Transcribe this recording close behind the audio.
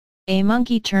A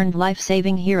monkey turned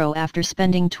life-saving hero after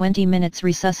spending 20 minutes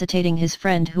resuscitating his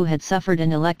friend who had suffered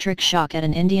an electric shock at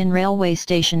an Indian railway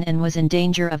station and was in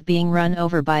danger of being run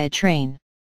over by a train.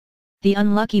 The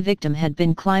unlucky victim had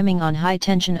been climbing on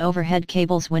high-tension overhead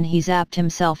cables when he zapped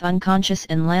himself unconscious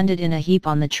and landed in a heap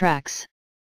on the tracks.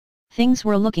 Things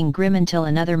were looking grim until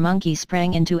another monkey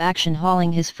sprang into action,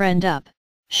 hauling his friend up,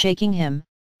 shaking him,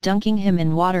 dunking him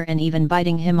in water and even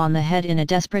biting him on the head in a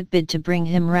desperate bid to bring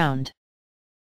him round.